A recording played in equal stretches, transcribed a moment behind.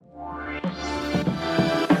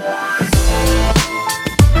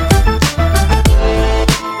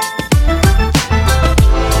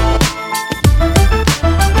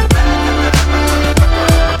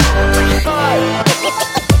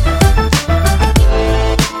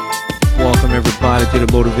to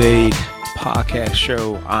the Motivate Podcast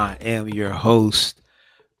Show. I am your host,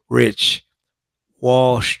 Rich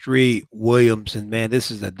Wall Street Williams. And man, this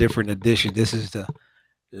is a different edition. This is the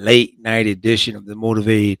late night edition of the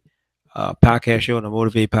Motivate Podcast Show. And the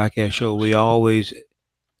Motivate Podcast Show, we always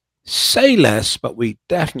say less, but we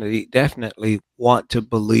definitely want to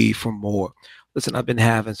believe for more. Listen, I've been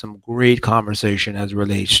having some great conversation as it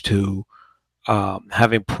relates to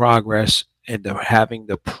having progress and having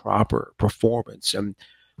the proper performance. And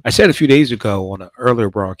I said a few days ago on an earlier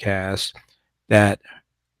broadcast that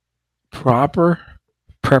proper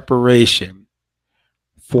preparation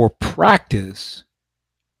for practice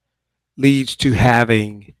leads to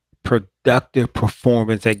having productive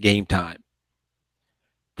performance at game time.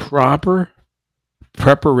 Proper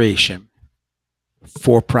preparation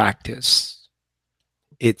for practice,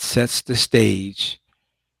 it sets the stage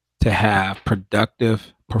to have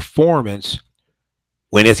productive performance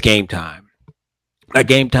when it's game time. Now,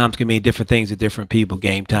 game times can mean different things to different people.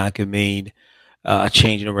 Game time can mean a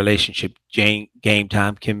change in a relationship. Game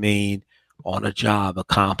time can mean on a job,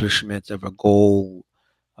 accomplishments of a goal,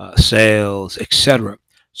 sales, etc.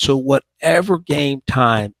 So, whatever game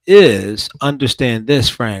time is, understand this,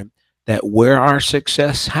 friend, that where our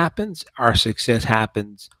success happens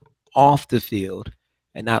off the field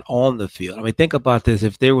and not on the field. I mean, think about this.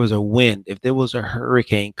 If there was a wind, if there was a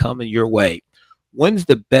hurricane coming your way, when's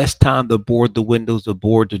the best time to board the windows, to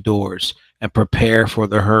board the doors, and prepare for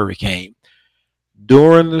the hurricane?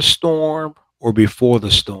 During the storm or before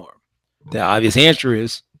the storm? The obvious answer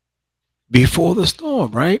is before the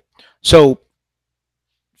storm, right? So,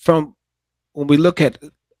 from when we look at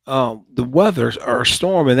the weather or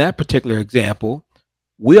storm in that particular example,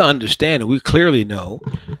 we understand and we clearly know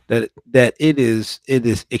that it is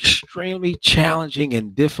extremely challenging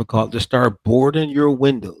and difficult to start boarding your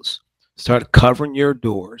windows, start covering your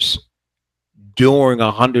doors during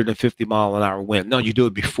a 150-mile-an-hour wind. No, you do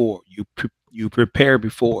it before. You prepare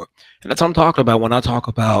before, and that's what I'm talking about when I talk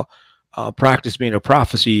about practice being a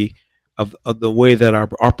prophecy of the way that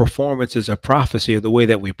our performance is a prophecy of the way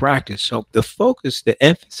that we practice. So the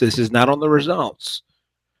emphasis is not on the results,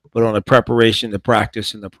 but on the preparation, the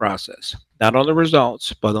practice, and the process. Not on the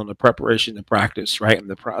results, but on the preparation, the practice, right, and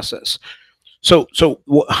the process. So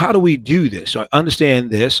how do we do this? So I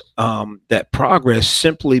understand this, that progress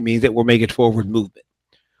simply means that we're making forward movement.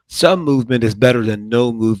 Some movement is better than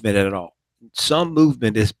no movement at all. Some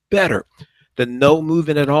movement is better than no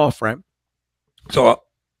movement at all, friend. So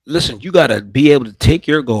listen, you got to be able to take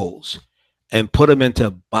your goals and put them into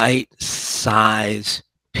bite-size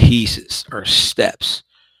pieces or steps.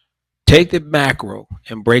 Take the macro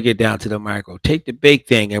and break it down to the micro. Take the big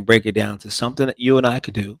thing and break it down to something that you and I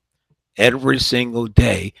could do every single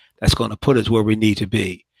day that's going to put us where we need to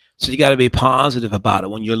be. So you got to be positive about it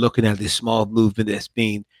when you're looking at this small movement that's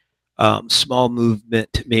being small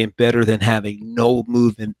movement being better than having no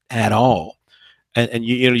movement at all. And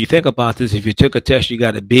you think about this. If you took a test, you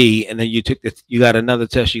got a B, and then you got another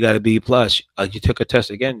test, you got a B plus. You took a test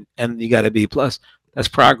again, and you got a B plus. That's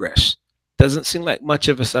progress. Doesn't seem like much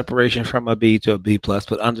of a separation from a B to a B plus,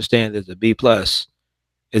 but understand that the B plus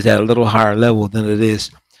is at a little higher level than it is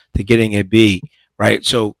to getting a B, right?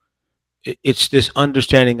 So it's this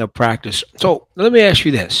understanding of practice. So let me ask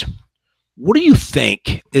you this. What do you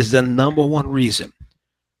think is the number one reason?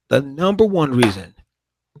 The number one reason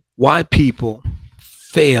why people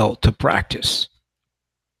fail to practice?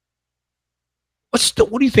 What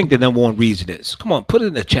do you think the number one reason is? Come on, put it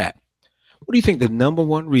in the chat. What do you think the number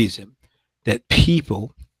one reason that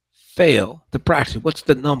people fail to practice? What's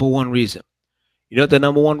the number one reason? You know what the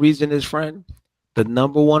number one reason is, friend? The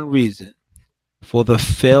number one reason for the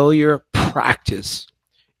failure practice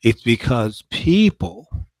is because people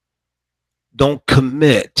don't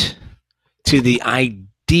commit to the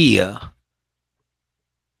idea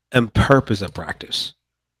and purpose of practice.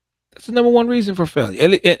 That's the number one reason for failure.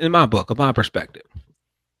 In my book, in my perspective,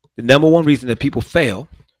 the number one reason that people fail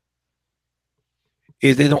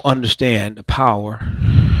is they don't understand the power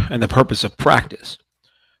and the purpose of practice.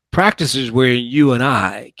 Practice is where you and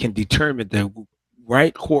I can determine the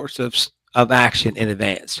right course of action in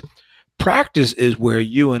advance. Practice is where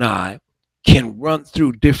you and I can run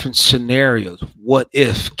through different scenarios, what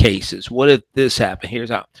if cases, what if this happened? Here's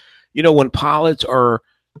how. When pilots are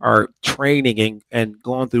training and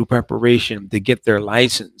going through preparation to get their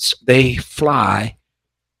license, they fly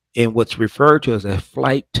in what's referred to as a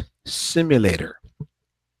flight simulator.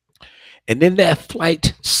 And in that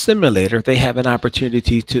flight simulator, they have an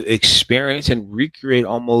opportunity to experience and recreate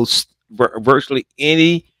almost virtually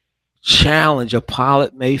any challenge a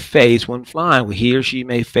pilot may face when flying, what he or she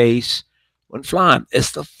may face when flying.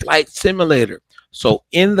 It's the flight simulator. So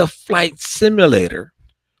in the flight simulator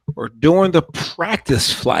or during the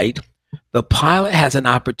practice flight, the pilot has an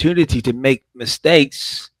opportunity to make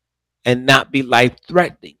mistakes and not be life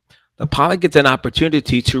threatening. The pilot gets an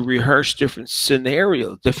opportunity to rehearse different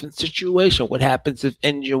scenarios, different situations. What happens if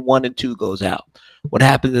engine one and two goes out? What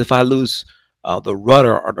happens if I lose the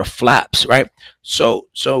rudder or the flaps? Right. So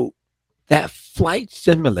that the flight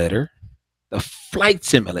simulator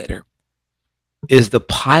is the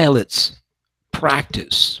pilot's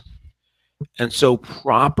practice. And so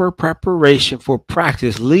proper preparation for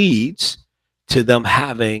practice leads to them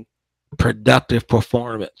having productive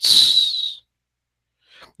performance.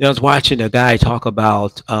 I was watching a guy talk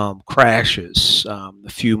about crashes a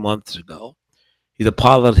few months ago. He's a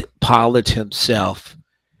pilot himself,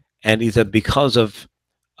 and he said because of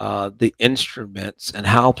the instruments and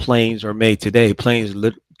how planes are made today,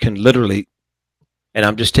 can literally, and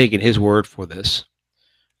I'm just taking his word for this,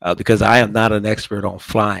 because I am not an expert on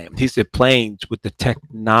flying. He said planes with the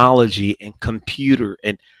technology and computer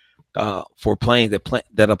and for planes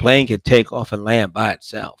that a plane can take off and land by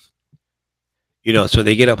itself. So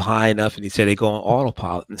they get up high enough, and he said they go on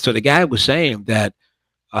autopilot. And so the guy was saying that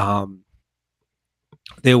um,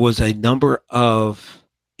 there was a number of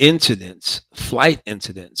flight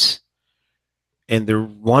incidents, and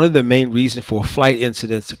one of the main reasons for flight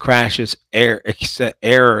incidents, crashes,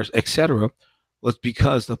 errors, etc., was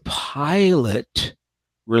because the pilot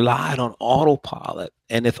relied on autopilot,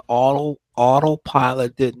 and if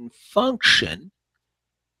autopilot didn't function,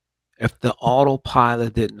 the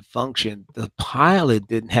pilot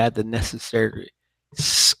didn't have the necessary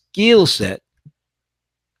skill set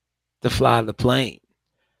to fly the plane.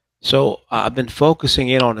 So I've been focusing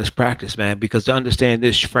in on this practice, man, because to understand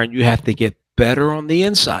this, friend, you have to get better on the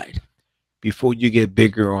inside before you get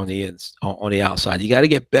bigger on the outside. You got to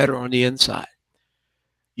get better on the inside.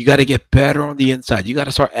 You got to get better on the inside. You got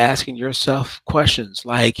to start asking yourself questions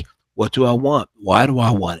like, what do I want? Why do I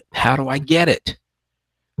want it? How do I get it?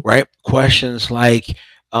 Right? Questions like,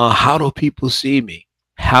 how do people see me?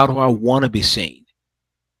 How do I want to be seen?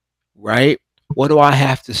 Right? What do I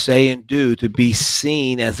have to say and do to be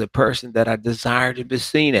seen as a person that I desire to be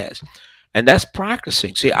seen as? And that's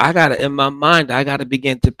practicing. See, in my mind, I got to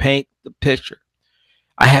begin to paint the picture.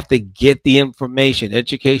 I have to get the information.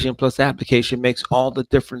 Education plus application makes all the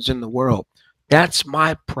difference in the world. That's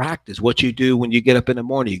my practice. What you do when you get up in the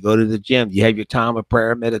morning, you go to the gym, you have your time of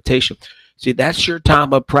prayer, meditation. See, that's your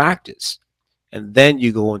time of practice. And then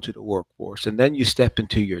you go into the workforce, and then you step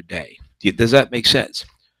into your day. Does that make sense?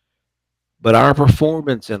 But our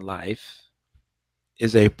performance in life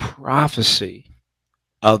is a prophecy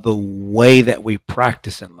of the way that we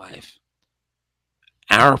practice in life.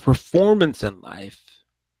 Our performance in life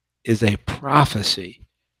is a prophecy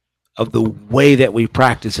of the way that we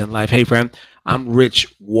practice in life. Hey, friend, I'm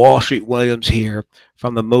Rich Wall Street Williams here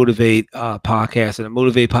from the Motivate podcast. And the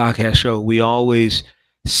Motivate podcast show, we always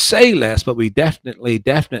say less, but we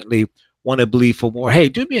definitely want to believe for more. Hey,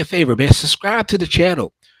 do me a favor, man. Subscribe to the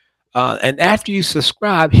channel. And after you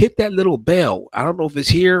subscribe, hit that little bell. I don't know if it's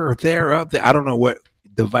here or there, up there. I don't know what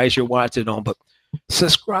device you're watching on, but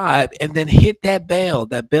subscribe and then hit that bell.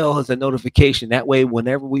 That bell has a notification. That way,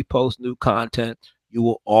 whenever we post new content, you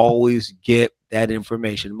will always get that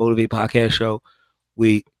information. Motivate Podcast Show.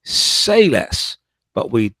 We say less,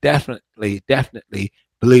 but we definitely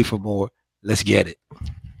believe for more. Let's get it.